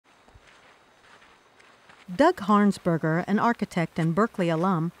Doug Harnsberger, an architect and Berkeley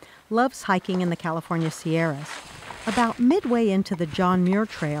alum, loves hiking in the California Sierras. About midway into the John Muir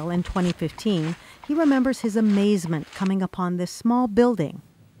Trail in 2015, he remembers his amazement coming upon this small building.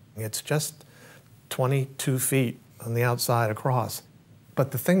 It's just 22 feet on the outside across.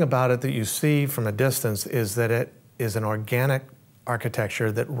 But the thing about it that you see from a distance is that it is an organic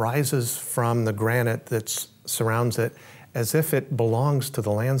architecture that rises from the granite that surrounds it as if it belongs to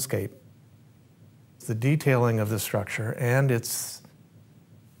the landscape. The detailing of the structure and its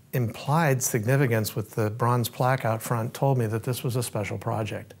implied significance with the bronze plaque out front told me that this was a special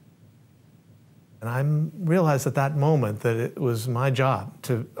project. And I realized at that moment that it was my job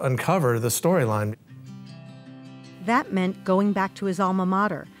to uncover the storyline. That meant going back to his alma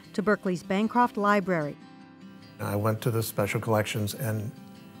mater, to Berkeley's Bancroft Library. I went to the special collections and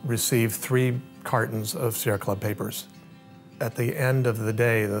received 3 cartons of Sierra Club papers. At the end of the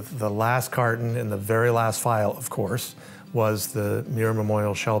day, the last carton and the very last file, of course, was the Muir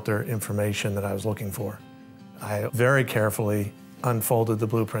Memorial Shelter information that I was looking for. I very carefully unfolded the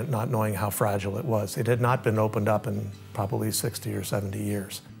blueprint, not knowing how fragile it was. It had not been opened up in probably 60 or 70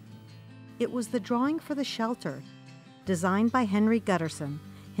 years. It was the drawing for the shelter, designed by Henry Gutterson,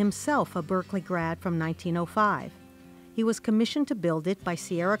 himself a Berkeley grad from 1905. He was commissioned to build it by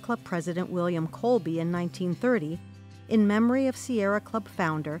Sierra Club President William Colby in 1930, in memory of Sierra Club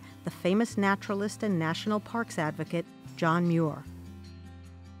founder, the famous naturalist and national parks advocate, John Muir.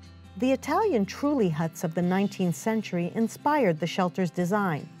 The Italian trulli huts of the 19th century inspired the shelter's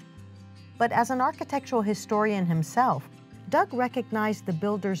design. But as an architectural historian himself, Doug recognized the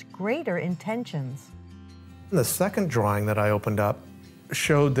builder's greater intentions. The second drawing that I opened up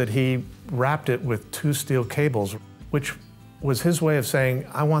showed that he wrapped it with 2 steel cables, which was his way of saying,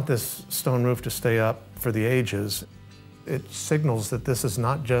 I want this stone roof to stay up for the ages. It signals that this is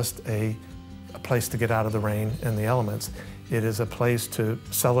not just a place to get out of the rain and the elements. It is a place to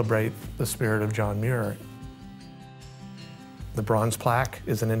celebrate the spirit of John Muir. The bronze plaque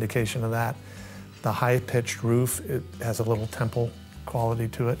is an indication of that. The high-pitched roof, it has a little temple quality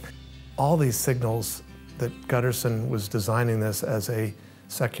to it. All these signals that Gutterson was designing this as a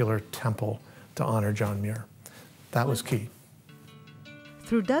secular temple to honor John Muir. That was key.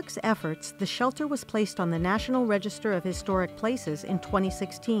 Through Doug's efforts, the shelter was placed on the National Register of Historic Places in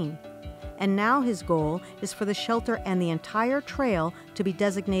 2016. And now his goal is for the shelter and the entire trail to be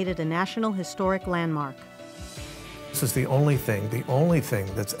designated a National Historic Landmark. This is the only thing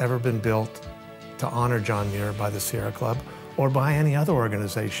that's ever been built to honor John Muir by the Sierra Club or by any other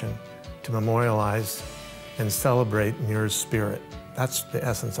organization to memorialize and celebrate Muir's spirit. That's the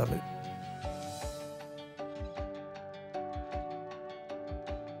essence of it.